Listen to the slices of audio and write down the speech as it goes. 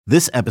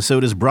This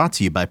episode is brought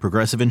to you by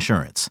Progressive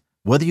Insurance.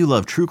 Whether you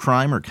love true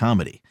crime or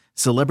comedy,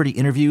 celebrity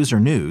interviews or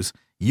news,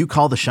 you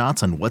call the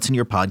shots on what's in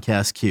your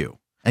podcast queue.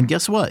 And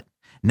guess what?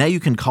 Now you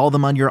can call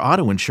them on your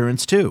auto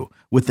insurance too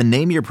with the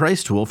Name Your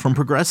Price tool from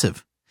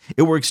Progressive.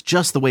 It works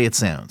just the way it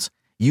sounds.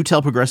 You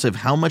tell Progressive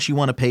how much you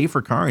want to pay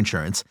for car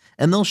insurance,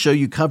 and they'll show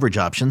you coverage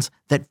options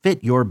that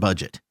fit your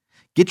budget.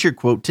 Get your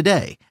quote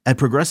today at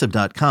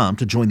Progressive.com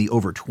to join the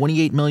over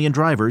 28 million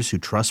drivers who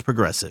trust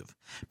Progressive.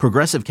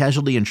 Progressive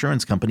Casualty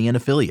Insurance Company and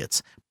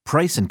Affiliates.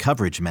 Price and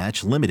coverage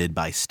match limited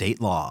by state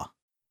law.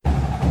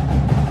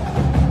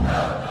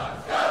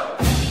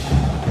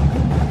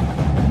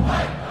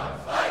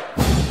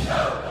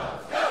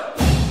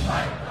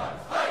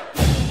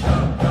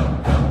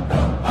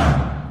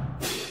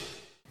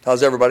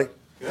 How's everybody?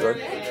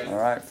 Good. All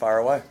right, fire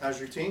away. How's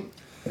your team?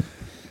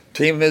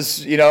 Team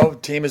is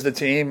the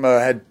team.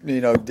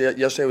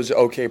 Yesterday was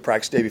okay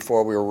practice day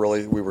before. We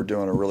were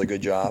doing a really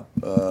good job.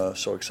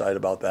 So excited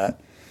about that.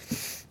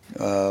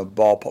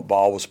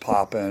 Ball was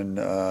popping.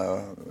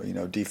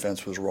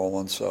 Defense was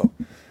rolling. So,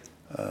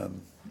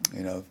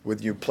 when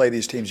you play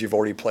these teams you've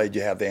already played,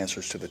 you have the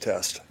answers to the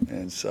test.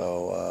 And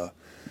so,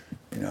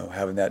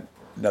 having that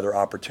another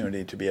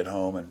opportunity to be at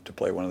home and to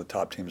play one of the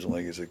top teams in the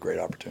league is a great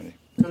opportunity.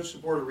 Coach, the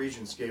Board of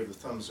Regents gave the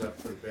thumbs up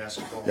for the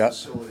basketball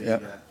facility.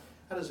 Yep.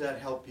 How does that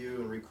help you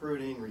in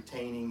recruiting,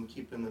 retaining,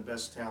 keeping the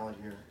best talent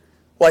here?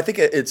 Well, I think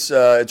it's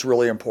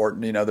really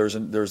important.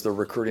 There's the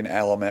recruiting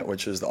element,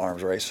 which is the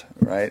arms race,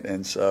 right?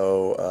 And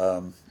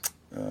so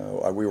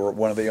we were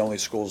one of the only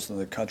schools in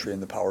the country in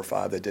the Power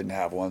Five that didn't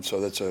have one.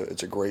 So it's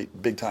a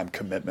great big time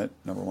commitment.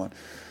 Number one.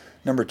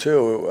 Number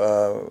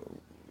two,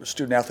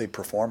 student athlete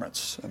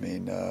performance. I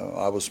mean,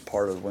 I was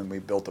part of when we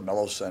built the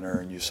Mello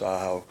Center, and you saw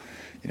how,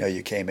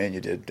 you came in,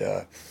 you did.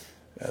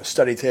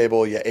 Study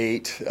table, you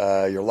ate,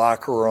 your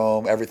locker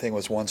room, everything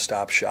was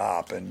one-stop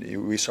shop,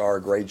 and we saw our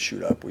grades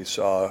shoot up.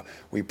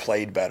 We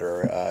played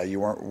better.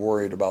 You weren't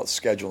worried about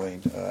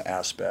scheduling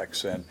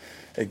aspects, and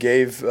it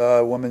gave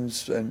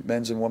men's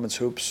and women's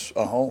hoops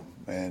a home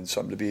and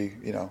something to be,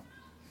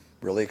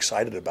 really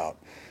excited about.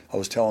 I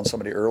was telling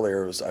somebody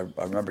earlier,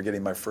 I remember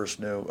getting my first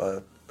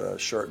new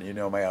shirt, and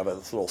I have a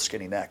little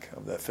skinny neck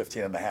of the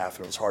 15 and a half,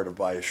 and it was hard to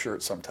buy a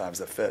shirt sometimes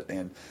that fit,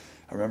 and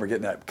I remember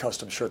getting that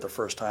custom shirt the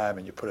first time,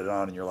 and you put it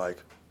on, and you're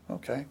like,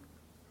 okay,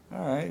 all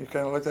right. You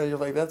kind of look at it, you're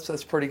like,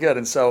 that's pretty good.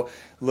 And so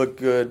look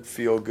good,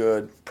 feel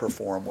good,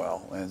 perform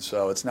well. And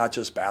so it's not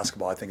just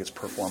basketball. I think it's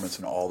performance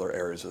in all their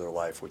areas of their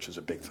life, which is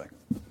a big thing.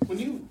 When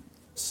you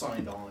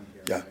signed on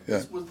here,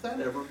 was that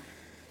ever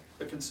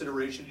a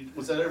consideration?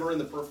 Was that ever in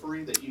the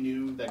periphery that you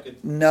knew that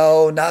could?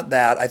 No, not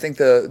that. I think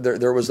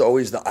there was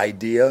always the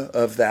idea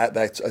of that.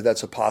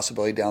 That's a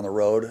possibility down the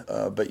road.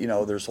 But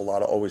there's a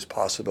lot of always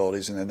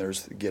possibilities, and then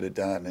there's get it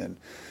done. And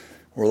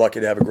we're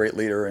lucky to have a great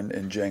leader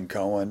in Jen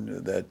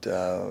Cohen that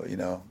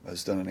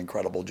has done an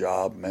incredible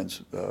job.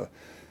 Men's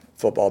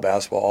football,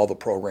 basketball, all the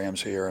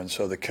programs here, and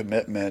so the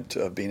commitment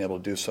of being able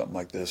to do something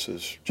like this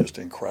is just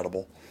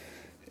incredible.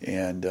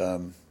 And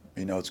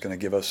it's going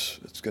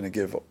to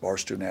give our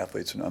student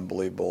athletes an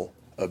unbelievable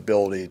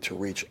ability to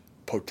reach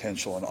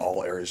potential in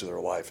all areas of their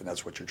life, and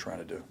that's what you're trying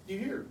to do. You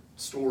hear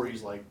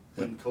stories like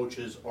when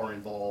coaches are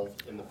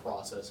involved in the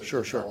process of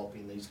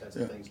developing these kinds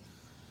of things.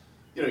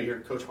 You hear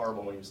Coach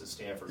Harbaugh when he was at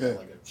Stanford,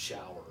 like a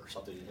shower or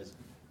something, his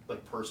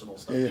like personal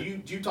stuff. Yeah.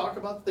 Do you talk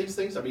about these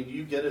things? I mean, do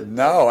you get it?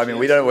 No, I mean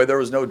we don't. There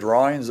was no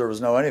drawings. There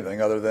was no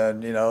anything other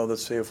than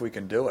let's see if we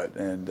can do it.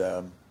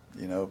 And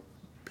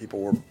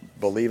people were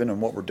believing in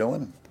what we're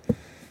doing.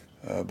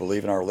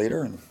 Believe in our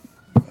leader, and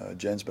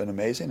Jen's been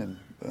amazing,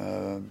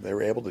 and they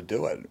were able to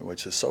do it,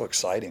 which is so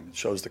exciting. It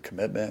shows the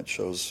commitment,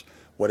 shows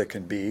what it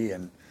can be,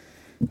 and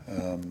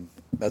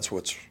that's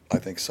what's, I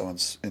think, so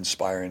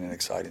inspiring and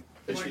exciting.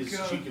 Has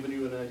she given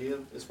you an idea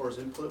as far as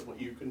input,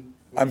 what you can?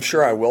 I'm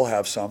sure I will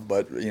have some,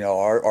 but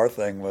our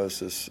thing was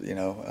this,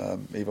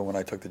 even when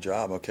I took the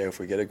job, okay, if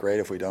we get it, great.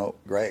 If we don't,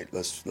 great.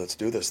 Let's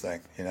do this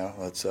thing.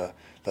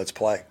 Let's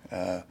play.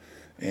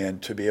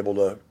 And to be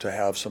able to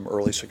have some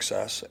early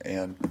success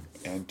and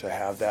to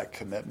have that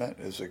commitment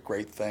is a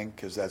great thing,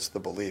 because that's the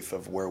belief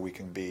of where we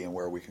can be and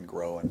where we can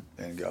grow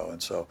and go.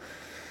 And so,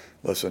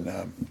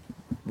 listen,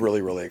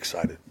 really, really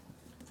excited.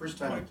 First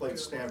time I played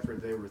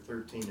Stanford, they were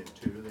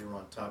 13-2. They were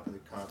on top of the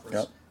conference.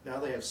 Yep. Now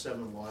they have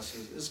 7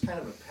 losses. Is this kind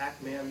of a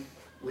Pac-Man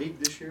league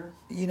this year?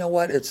 You know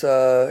what? It is.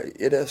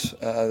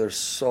 There's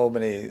so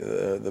many.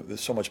 There's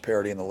so much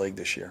parity in the league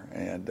this year,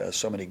 and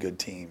so many good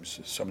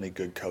teams, so many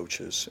good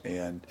coaches,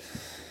 and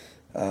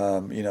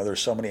there's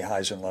so many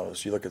highs and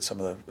lows. You look at some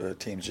of the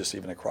teams just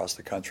even across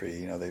the country.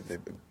 They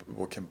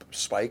can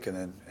spike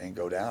and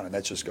go down, and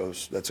that just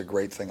goes. That's a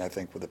great thing, I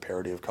think, with the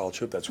parity of college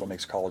hoop. That's what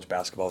makes college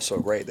basketball so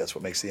great. That's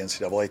what makes the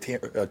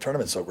NCAA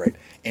tournament so great.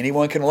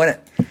 Anyone can win it.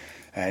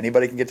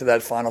 Anybody can get to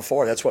that Final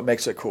Four. That's what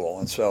makes it cool.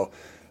 And so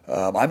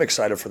I'm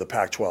excited for the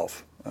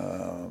Pac-12.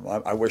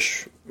 I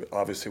wish,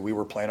 obviously, we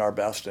were playing our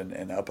best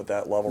and up at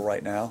that level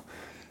right now.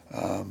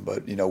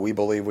 But, we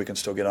believe we can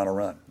still get on a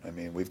run. I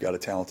mean, we've got a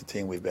talented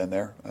team. We've been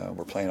there.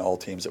 We're playing all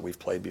teams that we've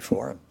played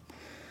before.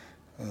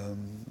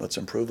 let's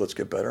improve, let's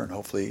get better, and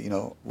hopefully,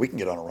 we can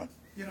get on a run.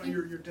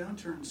 Your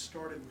downturn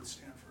started with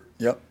Stanford.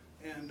 Yep.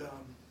 And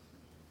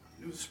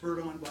it was spurred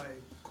on by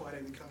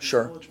Quade becoming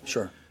eligible.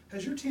 Sure.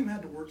 Has your team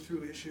had to work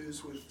through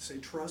issues with, say,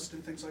 trust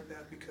and things like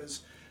that?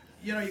 Because,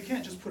 you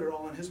can't just put it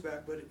all on his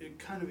back, but it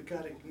kind of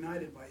got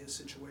ignited by his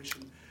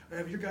situation.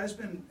 Have your guys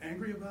been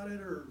angry about it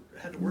or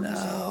had to work this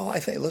out? No, I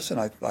think, listen,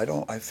 I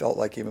felt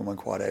like even when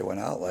Quade went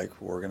out, like,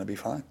 we're going to be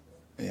fine.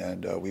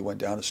 And we went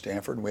down to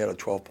Stanford, and we had a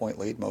 12-point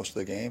lead most of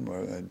the game,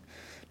 and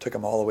took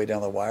them all the way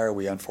down the wire.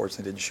 We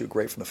unfortunately didn't shoot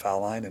great from the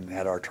foul line and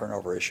had our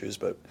turnover issues,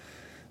 but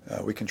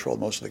we controlled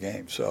most of the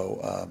game.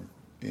 So,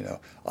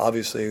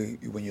 obviously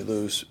when you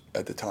lose,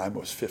 at the time it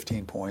was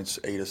 15 points,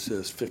 8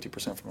 assists,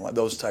 50% from the line.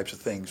 Those types of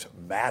things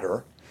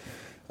matter,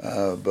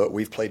 but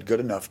we've played good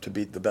enough to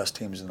beat the best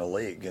teams in the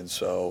league, and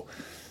so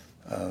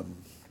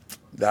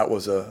that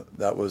was a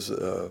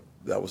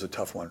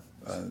tough one.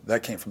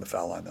 That came from the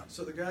foul line, though.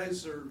 So the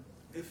guys are,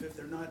 if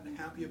they're not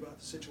happy about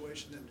the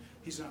situation, that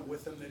he's not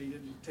with them, that he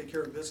didn't take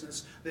care of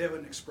business, they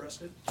haven't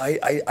expressed it?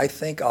 I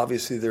think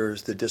obviously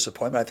there's the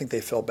disappointment. I think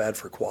they felt bad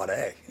for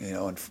Quade,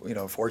 and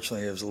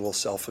unfortunately it was a little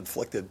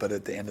self-inflicted, but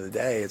at the end of the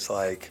day, it's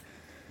like,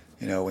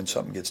 when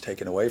something gets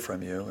taken away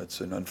from you,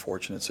 it's an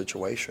unfortunate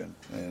situation,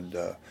 and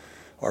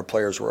our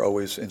players were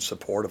always in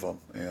support of him,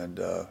 and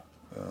I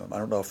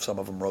don't know if some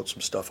of them wrote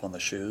some stuff on the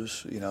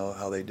shoes,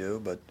 how they do,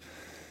 but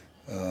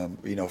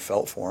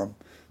felt for him.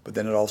 But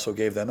then it also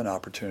gave them an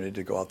opportunity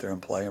to go out there and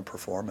play and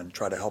perform and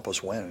try to help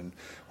us win. And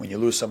when you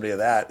lose somebody of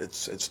that,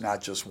 it's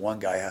not just one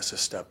guy has to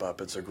step up.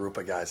 It's a group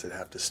of guys that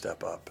have to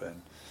step up.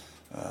 And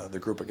the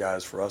group of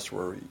guys for us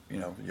were,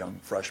 young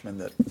freshmen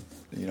that,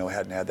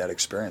 hadn't had that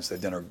experience.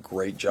 They've done a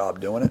great job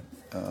doing it,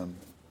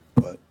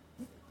 but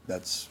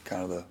that's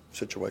kind of the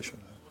situation.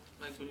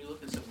 Mike, when you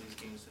look at some of these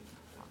games that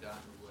have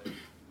gotten away,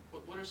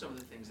 what are some of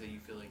the things that you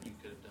feel like you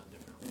could have done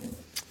differently?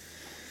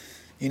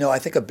 I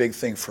think a big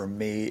thing for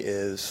me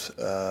is,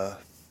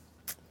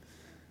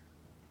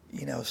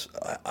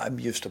 I'm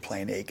used to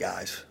playing 8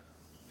 guys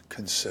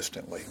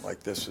consistently.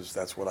 Like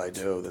that's what I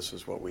do. This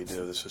is what we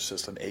do. This is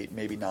system 8,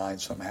 maybe 9.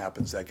 Something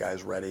happens, that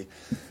guy's ready.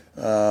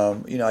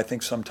 I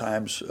think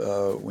sometimes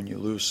when you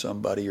lose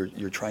somebody,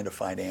 you're trying to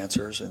find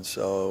answers, and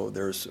so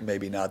there's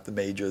maybe not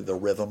the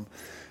rhythm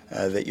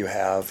that you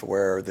have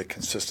where the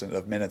consistent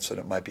of minutes, and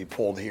it might be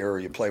pulled here, or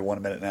you play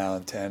 1 minute now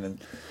and 10,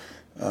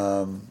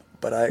 and.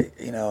 But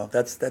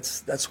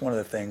that's one of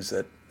the things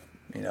that,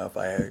 if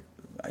I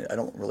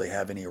don't really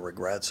have any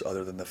regrets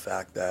other than the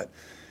fact that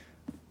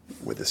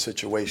with the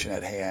situation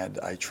at hand,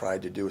 I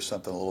tried to do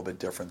something a little bit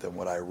different than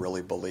what I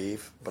really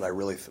believe. But I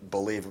really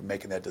believe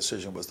making that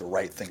decision was the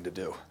right thing to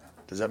do.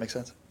 Does that make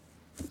sense?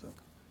 So.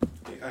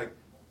 Yeah,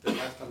 the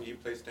last time you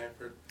played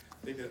Stanford,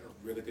 they did a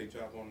really good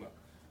job on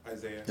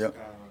Isaiah. Yep.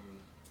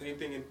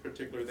 Anything in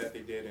particular that they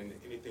did, and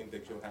anything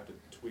that you'll have to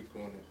tweak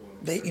on?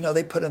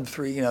 They put in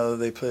 3.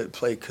 They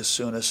played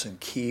Kasunas and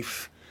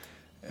Keefe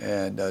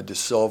and De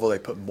Silva. They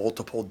put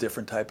multiple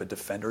different type of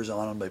defenders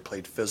on them. They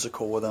played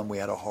physical with them. We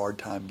had a hard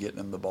time getting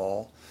them the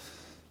ball.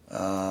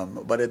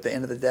 But at the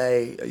end of the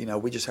day,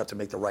 we just have to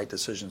make the right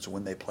decisions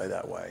when they play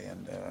that way,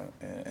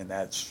 and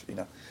that's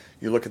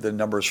you look at the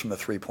numbers from the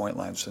 3-point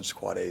line since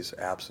Quade's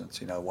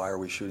absence. Why are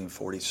we shooting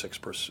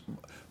 46%?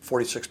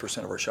 46%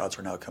 of our shots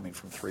are now coming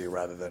from 3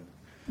 rather than.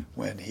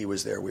 When he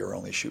was there, we were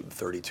only shooting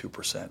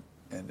 32%.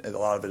 And a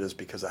lot of it is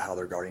because of how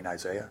they're guarding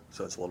Isaiah.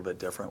 So it's a little bit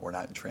different. We're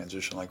not in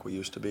transition like we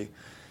used to be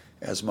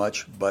as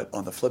much. But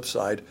on the flip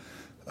side,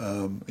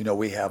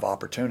 we have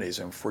opportunities.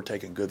 And if we're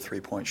taking good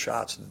 3-point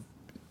shots,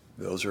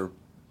 those are,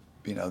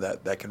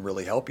 that can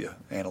really help you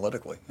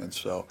analytically. And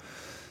so,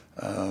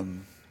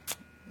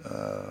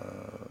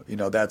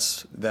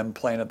 that's them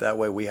playing it that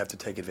way. We have to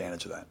take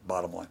advantage of that,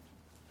 bottom line.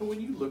 But when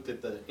you looked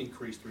at the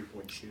increased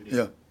 3-point shooting,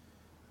 yeah.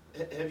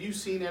 Have you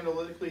seen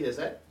analytically, has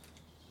that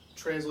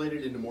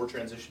translated into more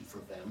transition for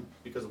them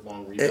because of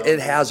long rebounds? It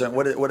hasn't.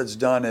 What it's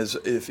done is,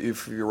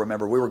 if you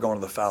remember, we were going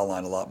to the foul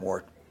line a lot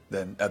more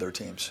than other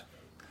teams.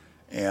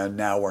 And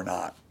now we're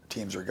not.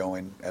 Teams are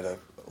going at an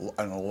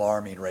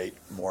alarming rate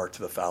more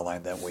to the foul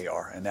line than we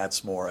are. And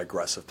that's more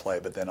aggressive play.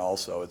 But then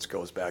also it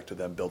goes back to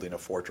them building a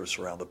fortress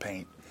around the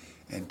paint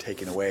and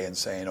taking away and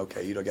saying,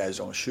 okay, you guys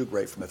don't shoot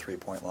great from the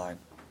 3-point line.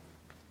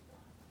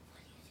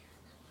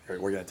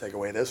 We're going to take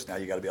away this. Now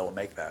you got to be able to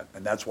make that,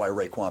 and that's why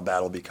RaeQuan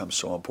Battle becomes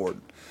so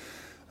important.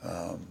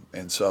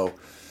 And so,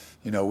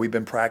 we've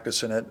been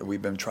practicing it.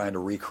 We've been trying to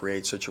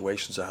recreate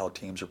situations of how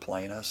teams are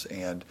playing us.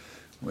 And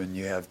when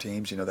you have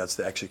teams, that's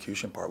the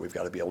execution part. We've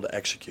got to be able to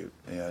execute.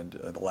 And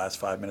the last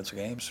 5 minutes of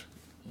games,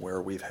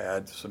 where we've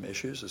had some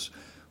issues, is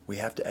we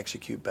have to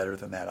execute better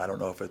than that. I don't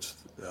know if it's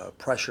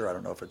pressure. I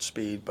don't know if it's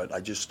speed, but I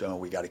just know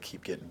we got to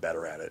keep getting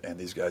better at it. And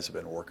these guys have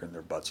been working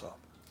their butts off.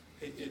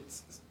 It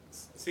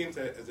seems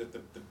as if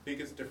the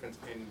biggest difference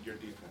in your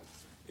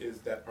defense is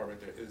that part right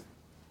there, is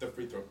the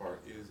free throw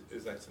part,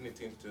 is like sending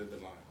teams to the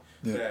line.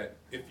 Yeah. That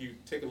if you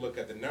take a look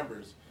at the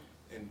numbers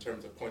in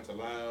terms of points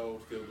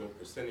allowed, field goal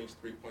percentage,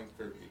 3 points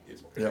per,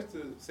 it's pretty much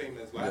the same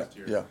as last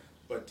year. Yeah.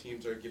 but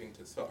teams are getting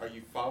to. So are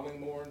you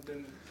fouling more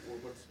than, or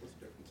what's the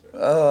difference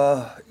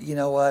there? You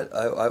know what?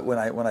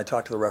 When I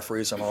talk to the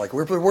referees, I'm like,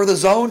 we're the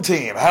zone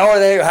team. How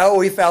are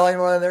we fouling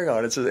more than they're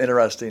going? It's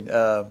interesting.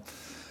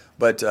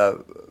 But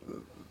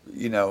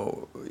you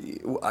know,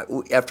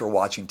 after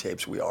watching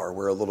tapes,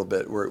 we're a little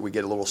bit we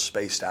get a little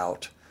spaced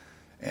out,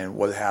 and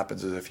what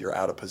happens is if you're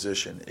out of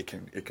position, it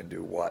can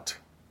do what?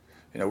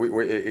 You know,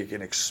 it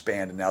can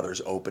expand, and now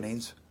there's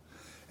openings.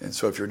 And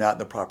so if you're not in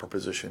the proper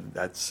position,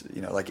 that's,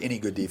 you know, like any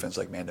good defense,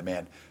 like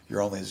man-to-man,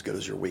 you're only as good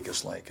as your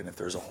weakest link. And if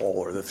there's a hole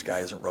or this guy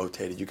isn't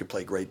rotated, you could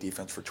play great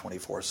defense for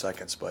 24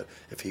 seconds. But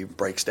if he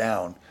breaks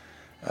down,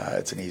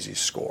 it's an easy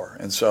score.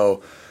 And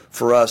so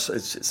for us,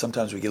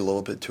 sometimes we get a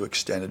little bit too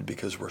extended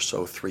because we're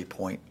so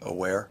three-point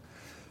aware.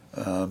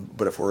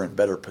 But if we're in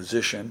better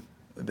position,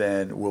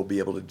 then we'll be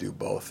able to do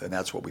both. And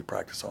that's what we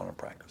practice on in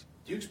practice.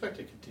 Do you expect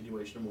a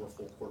continuation of more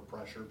full court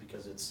pressure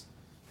because it's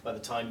by the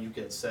time you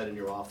get set in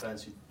your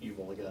offense, you've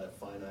only got a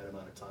finite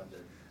amount of time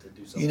to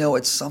do something? You know,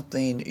 it's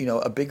something, you know,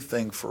 a big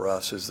thing for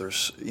us is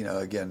there's, you know,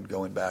 again,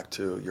 going back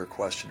to your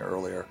question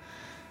earlier,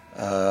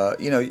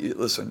 you know,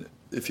 listen,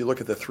 if you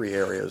look at the three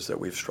areas that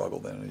we've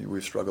struggled in,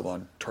 we've struggled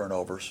on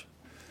turnovers.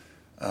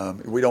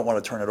 We don't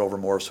want to turn it over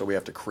more, so we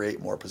have to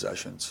create more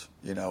possessions.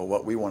 You know,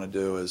 what we want to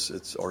do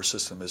is, our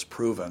system is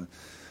proven.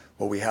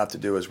 What we have to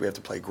do is we have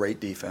to play great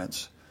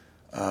defense.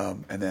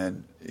 And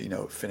then, you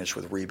know, finish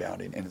with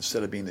rebounding. And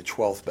instead of being the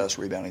 12th best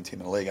rebounding team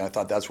in the league, and I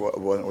thought that's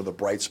one of the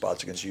bright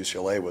spots against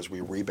UCLA was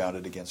we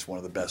rebounded against one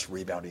of the best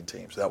rebounding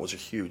teams. That was a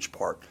huge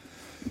part.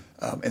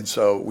 And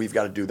so we've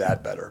got to do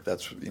that better.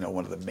 That's, you know,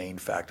 one of the main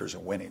factors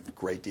in winning.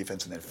 Great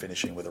defense and then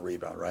finishing with a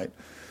rebound, right?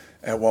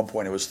 At one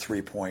point it was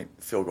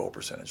 3-point field goal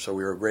percentage. So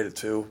we were great at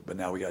 2, but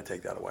now we got to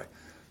take that away.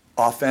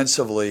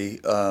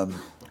 Offensively,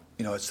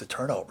 you know, it's the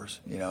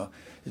turnovers, you know.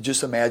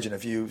 Just imagine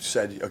if you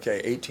said, okay,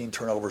 18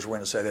 turnovers, we're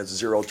going to say that's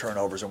 0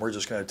 turnovers, and we're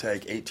just going to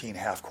take 18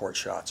 half-court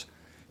shots.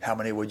 How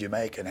many would you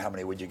make, and how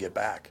many would you get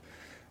back?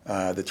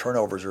 The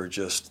turnovers are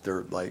just,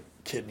 they're like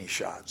kidney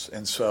shots.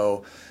 And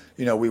so,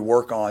 you know, we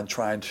work on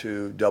trying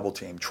to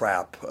double-team,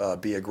 trap,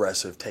 be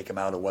aggressive, take them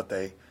out of what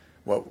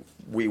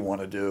we want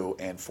to do,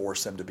 and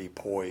force them to be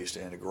poised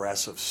and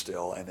aggressive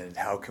still, and then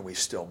how can we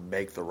still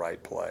make the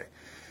right play?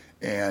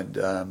 And,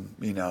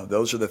 you know,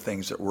 those are the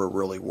things that we're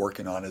really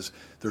working on is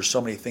there's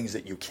so many things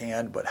that you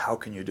can, but how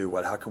can you do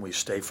what? How can we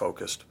stay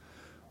focused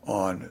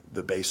on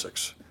the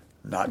basics,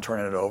 not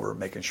turning it over,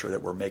 making sure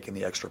that we're making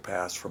the extra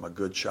pass from a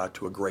good shot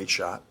to a great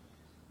shot,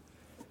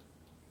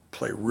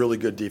 play really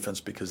good defense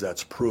because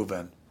that's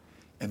proven.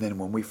 And then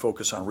when we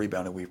focus on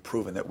rebounding, we've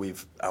proven that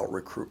we've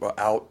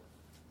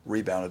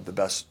out-rebounded the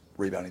best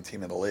rebounding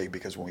team in the league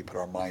because when we put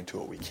our mind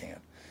to it, we can.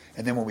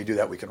 And then when we do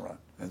that, we can run.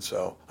 And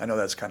so I know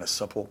that's kind of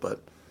simple,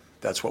 but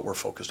that's what we're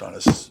focused on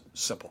is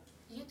simple.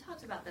 You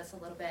talked about this a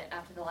little bit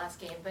after the last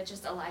game, but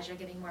just Elijah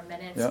getting more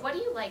minutes. Yeah. What do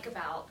you like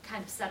about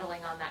kind of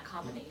settling on that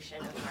combination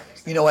of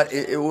Marcus? You know what?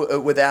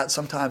 With that,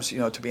 sometimes, you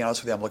know, to be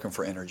honest with you, I'm looking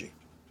for energy.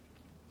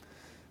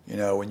 You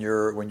know, when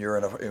you're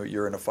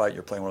in a fight,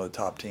 you're playing one of the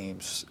top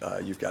teams.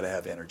 You've got to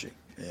have energy,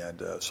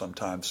 and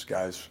sometimes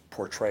guys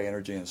portray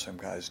energy, and some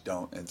guys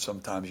don't. And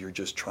sometimes you're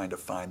just trying to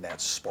find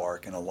that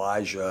spark. And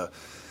Elijah,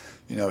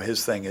 you know,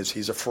 his thing is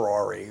he's a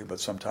Ferrari, but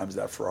sometimes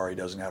that Ferrari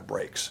doesn't have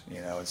brakes,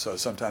 you know, and so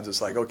sometimes it's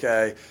like,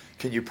 okay,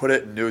 can you put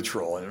it in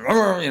neutral? And,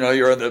 you know,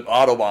 you're in the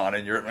Autobahn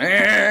and you're,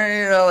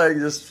 you know, like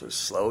just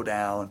slow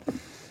down.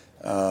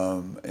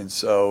 And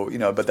so, you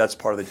know, but that's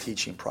part of the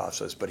teaching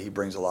process, but he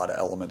brings a lot of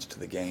elements to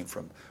the game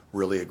from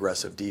really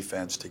aggressive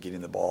defense to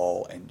getting the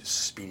ball and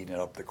just speeding it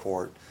up the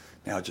court.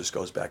 Now it just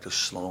goes back to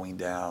slowing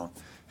down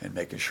and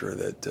making sure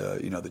that,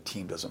 you know, the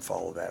team doesn't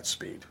follow that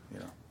speed, you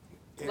know.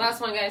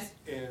 Last one, guys.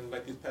 In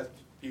like these past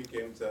few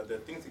games,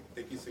 the things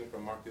that he's seeing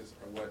from Marcus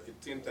are what it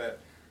seemed that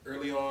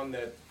early on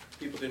that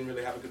people didn't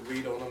really have a good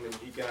read on him, and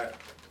he got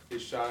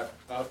his shot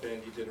up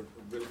and he did a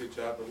really good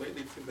job. But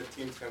lately, it seems that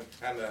teams have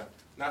kind of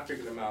not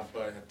figured him out,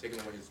 but have taken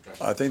away his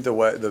strength. I think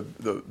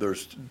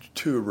there's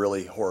two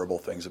really horrible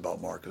things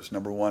about Marcus.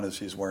 Number one is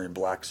he's wearing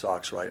black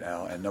socks right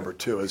now, and number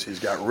two is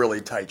he's got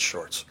really tight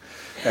shorts,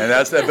 and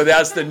that's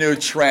the new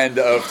trend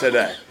of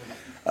today.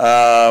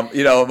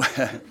 You know.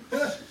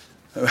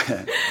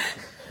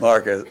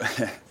 Marcus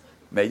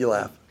made you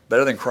laugh.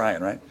 Better than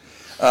crying, right?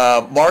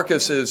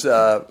 Marcus has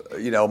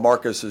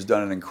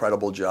done an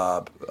incredible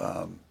job,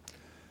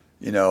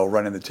 you know,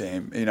 running the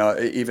team. You know,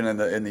 even in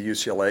the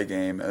UCLA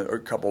game, a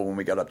couple when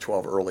we got up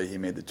 12 early, he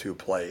made the 2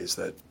 plays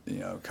that, you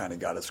know, kind of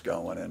got us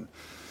going. And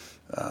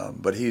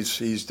but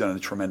he's done a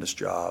tremendous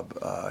job.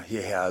 He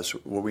has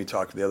what we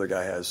talked. The other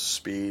guy has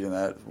speed, and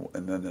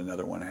then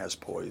another one has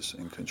poise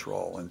and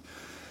control. And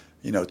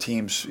you know,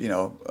 teams, you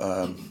know,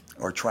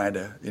 are trying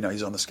to, you know,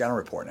 he's on the scouting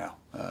report now.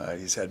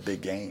 He's had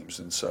big games.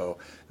 And so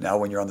now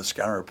when you're on the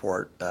scouting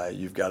report,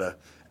 you've got to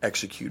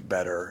execute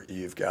better.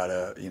 You've got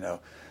to, you know,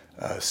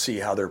 see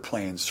how they're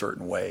playing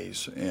certain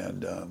ways.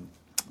 And,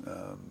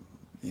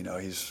 you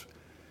know,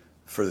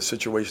 for the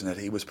situation that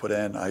he was put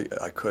in,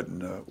 I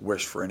couldn't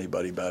wish for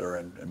anybody better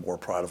and more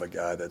proud of a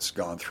guy that's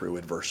gone through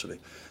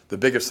adversity. The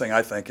biggest thing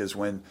I think is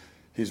when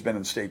He's been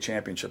in state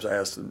championships. I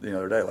asked him the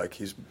other day, like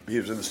he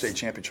was in the state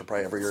championship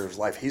probably every year of his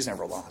life. He's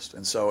never lost.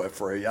 And so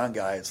for a young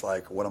guy, it's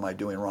like, what am I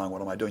doing wrong?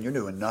 What am I doing? You're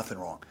doing nothing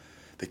wrong.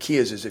 The key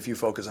is if you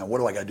focus on what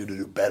do I got to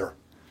do better?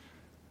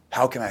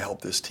 How can I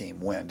help this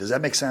team win? Does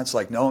that make sense?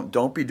 Like, no,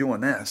 don't be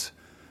doing this.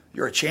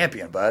 You're a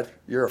champion, bud.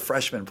 You're a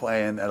freshman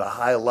playing at a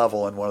high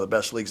level in one of the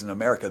best leagues in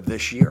America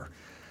this year.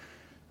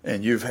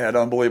 And you've had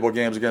unbelievable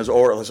games against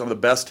some of the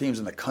best teams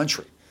in the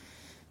country.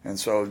 And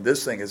so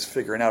this thing is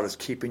figuring out is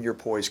keeping your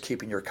poise,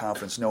 keeping your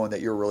confidence, knowing that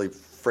you're really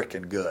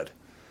freaking good,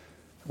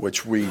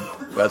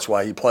 that's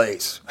why he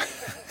plays,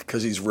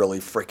 because he's really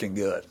freaking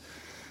good.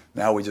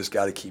 Now we just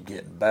got to keep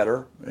getting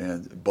better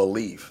and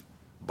believe,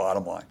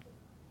 bottom line.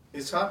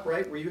 Is Hop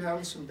right? Were you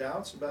having some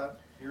doubts about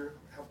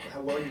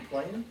how well you're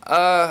playing?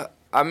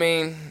 I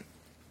mean,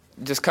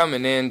 just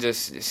coming in,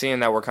 just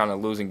seeing that we're kind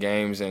of losing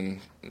games, and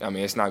I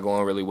mean, it's not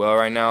going really well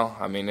right now.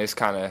 I mean, it's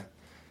kind of,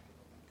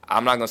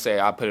 I'm not going to say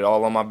I put it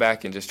all on my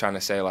back and just trying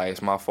to say, like,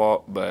 it's my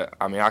fault. But,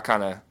 I mean, I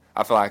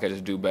feel like I could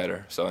just do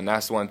better. So, and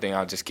that's one thing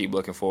I just keep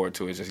looking forward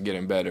to is just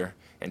getting better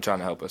and trying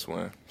to help us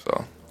win.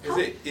 So.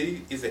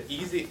 Is it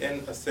easy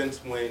in a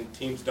sense when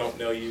teams don't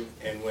know you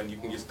and when you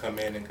can just come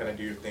in and kind of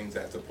do your things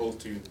as opposed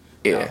to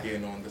not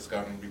being on the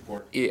scouting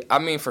report? Yeah, I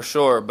mean, for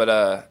sure. But,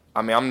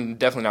 I mean, I'm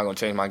definitely not going to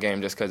change my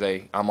game just because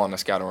I'm on the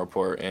scouting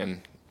report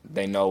and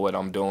they know what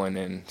I'm doing.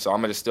 And so I'm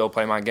going to still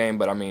play my game.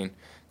 But, I mean,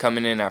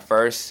 coming in at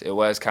first, it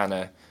was kind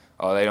of,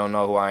 they don't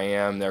know who I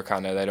am. They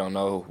don't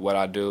know what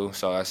I do.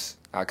 So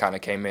I kind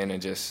of came in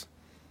and just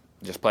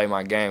played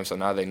my game. So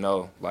now they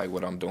know, like,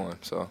 what I'm doing.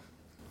 So,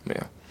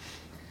 yeah.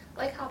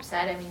 Like Hop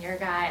said, I mean, you're a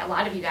guy, a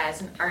lot of you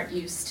guys aren't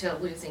used to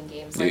losing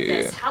games like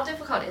this. How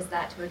difficult is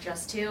that to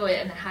adjust to,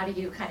 and how do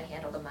you kind of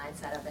handle the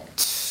mindset of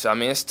it? I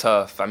mean, it's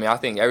tough. I mean, I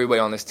think everybody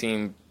on this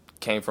team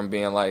came from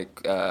being like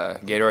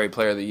Gatorade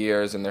Player of the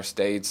Years in their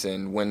states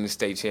and winning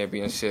state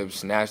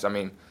championships. I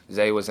mean,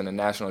 Zay was in a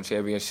national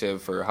championship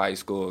for high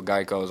school,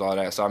 Geico's, all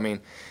that. So, I mean,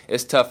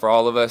 it's tough for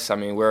all of us. I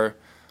mean, we're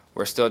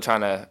still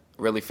trying to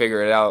really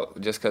figure it out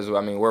just because,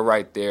 I mean, we're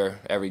right there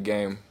every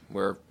game.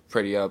 We're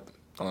pretty up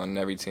on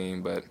every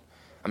team. But,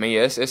 I mean,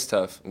 yeah, it's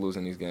tough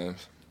losing these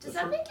games. Does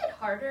that make it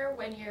harder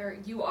when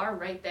you are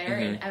right there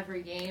in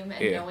every game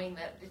and knowing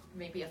that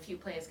maybe a few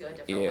plays go a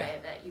different way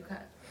that you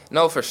cut?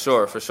 No, for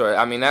sure.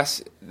 I mean,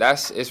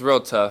 it's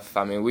real tough.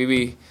 I mean,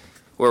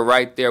 we're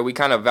right there. We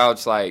kind of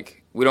vouch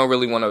like we don't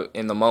really want to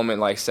in the moment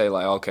like say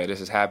like okay,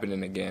 this is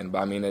happening again. But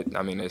I mean,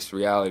 it's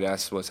reality.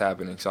 That's what's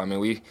happening. So I mean,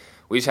 we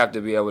just have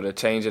to be able to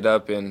change it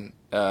up and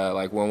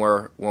like when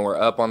we're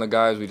up on the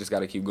guys, we just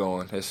got to keep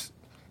going. It's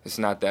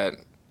not that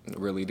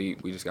really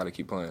deep. We just got to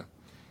keep playing.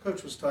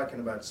 Coach was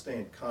talking about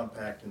staying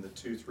compact in the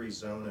 2-3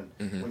 zone,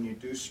 and when you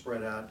do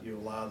spread out, you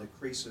allow the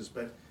creases.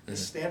 But the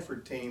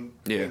Stanford team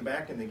came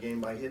back in the game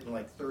by hitting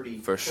like 30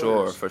 For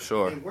footers.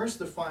 sure. And where's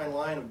the fine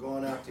line of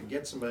going out to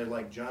get somebody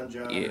like John,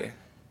 you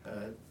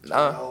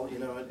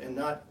know, and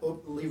not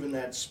leaving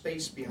that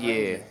space behind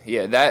you?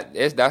 Yeah,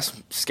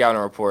 that's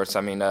scouting reports.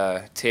 I mean,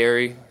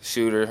 Terry,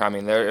 shooter. I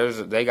mean,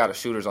 they got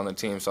shooters on the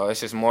team, so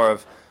it's just more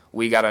of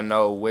we got to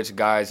know which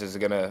guys is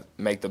going to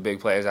make the big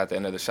plays at the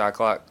end of the shot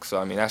clock. So,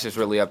 I mean, that's just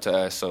really up to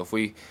us. So, if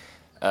we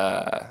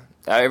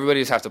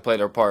everybody just has to play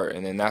their part,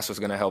 and then that's what's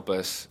going to help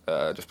us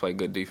just play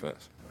good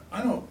defense.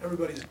 I know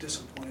everybody's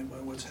disappointed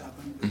by what's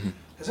happened. But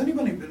has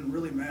anybody been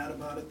really mad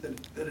about it,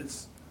 that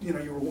it's, you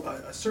know, you were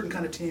a certain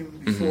kind of team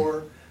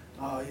before,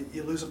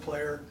 you lose a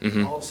player,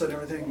 all of a sudden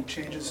everything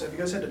changes. Have you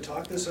guys had to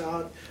talk this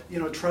out? You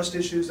know, trust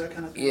issues, that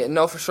kind of thing? Yeah,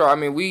 no, for sure. I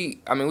mean, we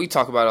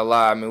talk about it a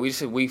lot. I mean,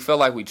 we feel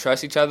like we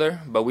trust each other,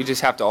 but we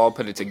just have to all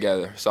put it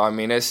together. So, I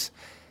mean, it's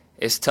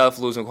tough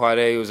losing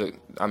Quade.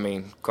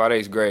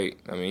 Quade's great.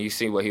 I mean, you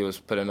see what he was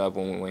putting up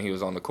when he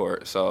was on the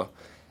court. So,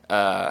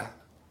 I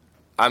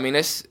mean,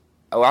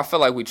 I feel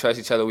like we trust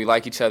each other. We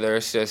like each other.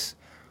 It's just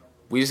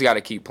we just got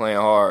to keep playing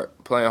hard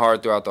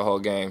throughout the whole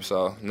game.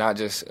 So, not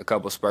just a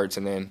couple spurts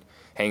and then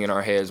hanging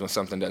our heads when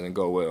something doesn't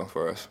go well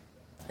for us.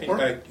 Hey,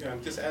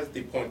 just as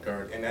the point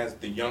guard and as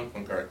the young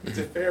point guard, is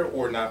it fair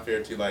or not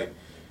fair to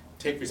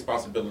take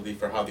responsibility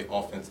for how the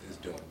offense is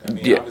doing? I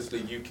mean, obviously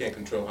you can't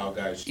control how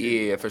guys shoot.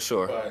 Yeah, for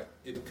sure. But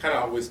it kind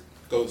of always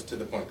goes to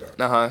the point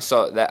guard.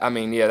 So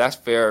that's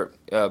fair.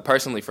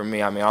 Personally for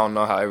me, I mean, I don't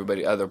know how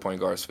other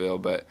point guards feel,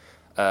 but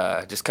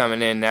just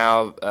coming in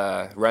now,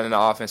 running the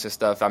offense and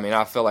stuff. I mean,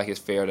 I feel like it's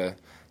fair to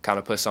kind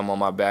of put some on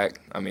my back.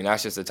 I mean,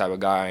 that's just the type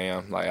of guy I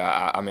am. Like,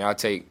 I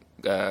take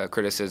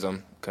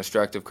criticism,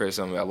 constructive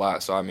criticism a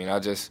lot. So I mean, I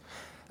just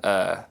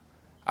go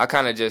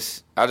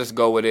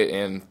with it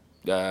and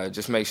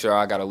just make sure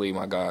I got to lead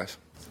my guys.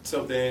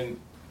 So then,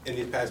 in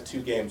these past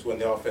two games, when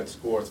the offense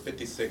scores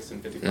 56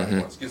 and 55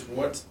 points, just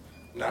what's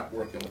not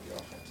working with the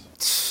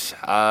offense?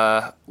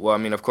 Well, I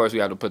mean, of course we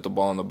have to put the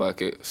ball in the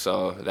bucket,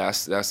 so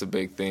that's a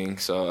big thing.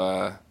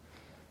 So,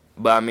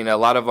 but I mean, a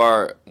lot of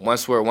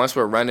once we're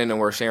running and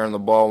we're sharing the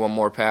ball, one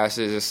more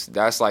passes,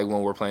 that's like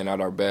when we're playing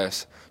at our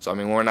best. So I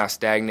mean, when we're not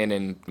stagnant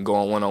and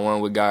going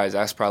 1-on-1 with guys,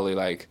 that's probably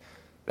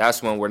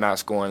that's when we're not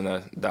scoring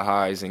the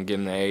highs and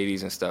getting the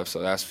 80s and stuff.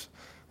 So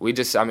we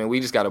just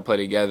got to play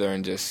together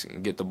and just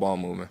get the ball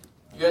moving.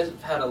 You guys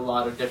have had a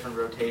lot of different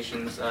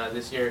rotations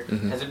this year.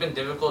 Mm-hmm. Has it been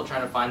difficult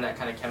trying to find that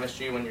kind of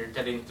chemistry when you're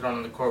getting thrown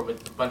on the court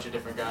with a bunch of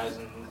different guys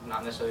and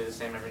not necessarily the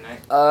same every night?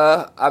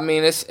 I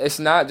mean, it's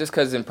not just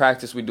because in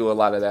practice we do a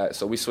lot of that.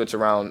 So we switch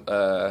around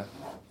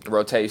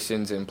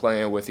rotations and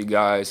playing with you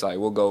guys. Like,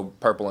 we'll go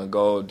purple and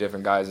gold,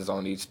 different guys is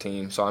on each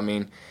team. So, I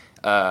mean,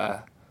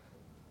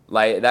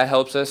 like, that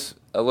helps us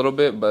a little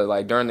bit. But,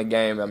 like, during the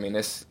game, I mean,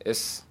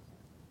 it's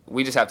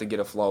we just have to get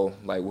a flow,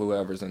 like,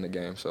 whoever's in the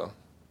game, so.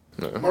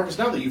 Yeah. Marcus,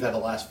 now that you've had the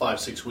last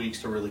 5-6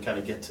 weeks to really kind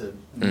of get to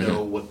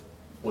know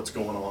what's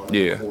going on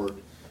the court,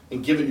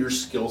 and given your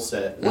skill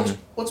set,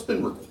 what's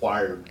been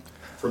required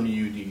from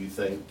you, do you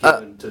think,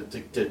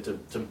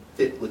 to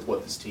fit with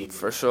what this team is?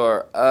 For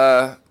sure.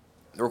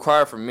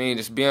 Required for me,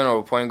 just being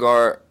a point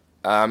guard,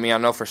 I mean, I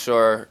know for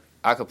sure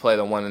I could play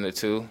the 1 and the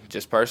 2,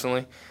 just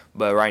personally.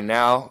 But right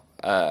now,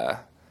 I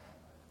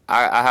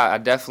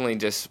definitely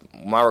just,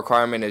 my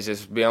requirement is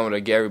just being able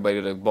to get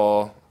everybody the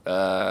ball,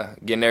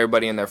 getting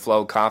everybody in their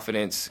flow,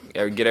 confidence,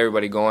 get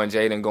everybody going,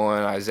 Jaden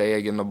going,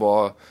 Isaiah getting the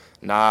ball,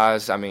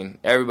 Nas, I mean,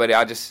 everybody,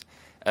 I just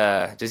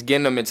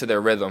getting them into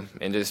their rhythm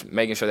and just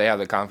making sure they have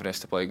the confidence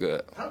to play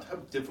good. How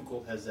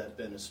difficult has that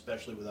been,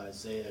 especially with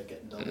Isaiah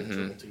getting double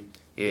triple team,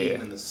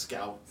 being in the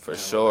scout, for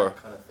sure,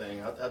 that kind of thing?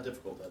 How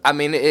difficult that? I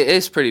mean, it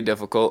is pretty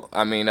difficult.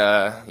 I mean,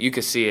 you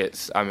can see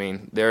it. I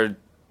mean, they're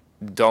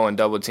doing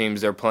double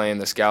teams. They're playing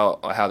the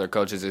scout, how their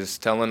coaches is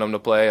telling them to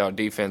play on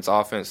defense,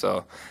 offense.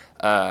 So,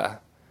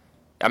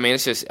 I mean,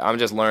 I'm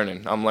just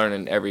learning. I'm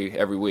learning every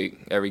week,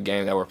 every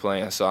game that we're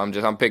playing. So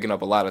I'm picking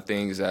up a lot of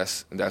things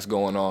that's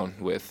going on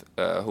with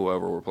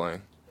whoever we're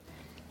playing.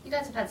 You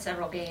guys have had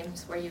several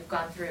games where you've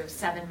gone through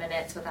 7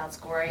 minutes without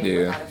scoring,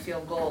 without a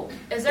field goal.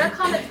 Is there a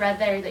common thread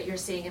there that you're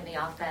seeing in the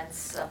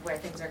offense of where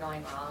things are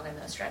going wrong in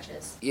those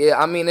stretches? Yeah,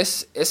 I mean,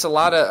 it's a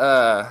lot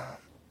of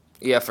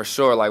for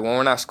sure. Like, when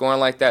we're not scoring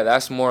like that,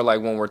 that's more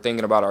like when we're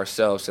thinking about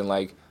ourselves and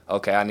like,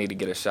 okay, I need to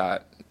get a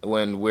shot.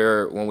 When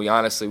we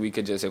honestly, we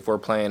could just, if we're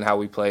playing how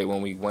we played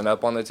when we went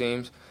up on the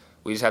teams,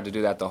 we just have to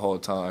do that the whole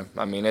time.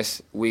 I mean,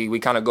 we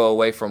kind of go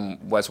away from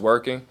what's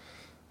working,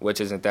 which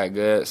isn't that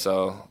good.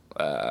 So,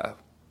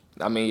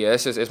 I mean,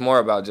 it's more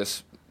about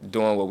just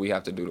doing what we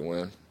have to do to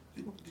win.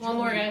 One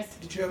more, guys.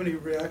 Did you have any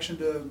reaction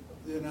to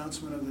the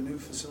announcement of the new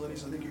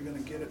facilities? I think you're going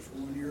to get it for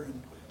 1 year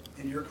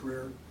in your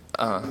career.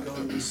 Go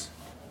to this,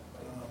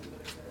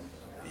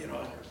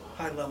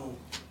 high-level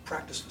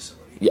practice facility.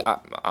 Yeah, I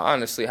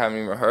honestly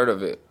haven't even heard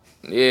of it.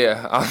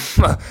 Yeah,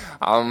 I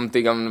don't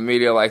think I'm in the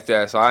media like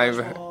that, so I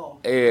haven't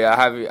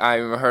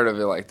even heard of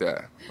it like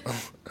that.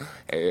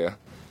 Yeah.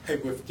 Hey,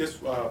 with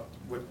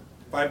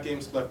 5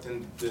 games left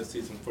in this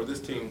season for this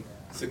team,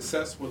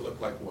 success would look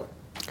like what?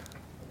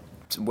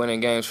 Winning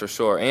games for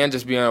sure, and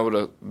just being able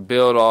to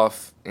build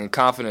off in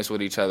confidence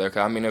with each other.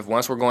 'Cause, I mean, if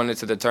once we're going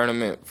into the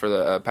tournament for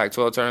the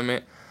Pac-12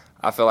 tournament,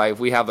 I feel like if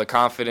we have the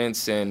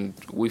confidence and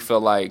we feel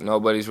like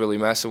nobody's really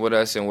messing with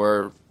us and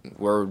we're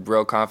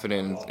real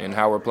confident in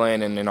how we're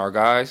playing and in our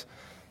guys,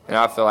 and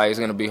I feel like it's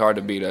going to be hard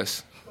to beat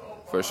us,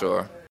 for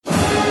sure.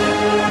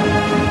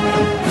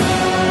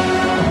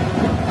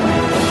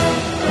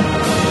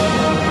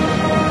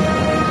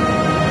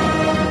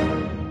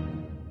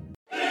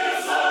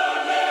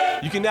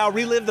 You can now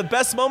relive the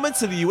best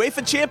moments of the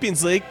UEFA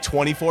Champions League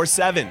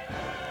 24/7.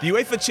 The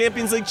UEFA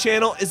Champions League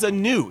channel is a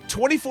new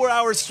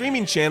 24-hour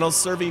streaming channel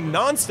serving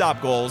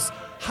non-stop goals,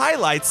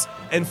 highlights,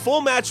 and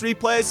full match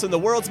replays from the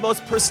world's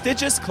most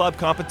prestigious club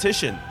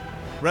competition.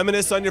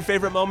 Reminisce on your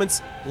favorite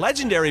moments,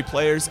 legendary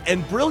players,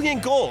 and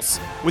brilliant goals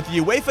with the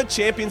UEFA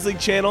Champions League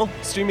channel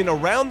streaming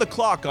around the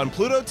clock on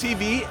Pluto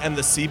TV and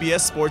the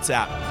CBS Sports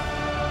app.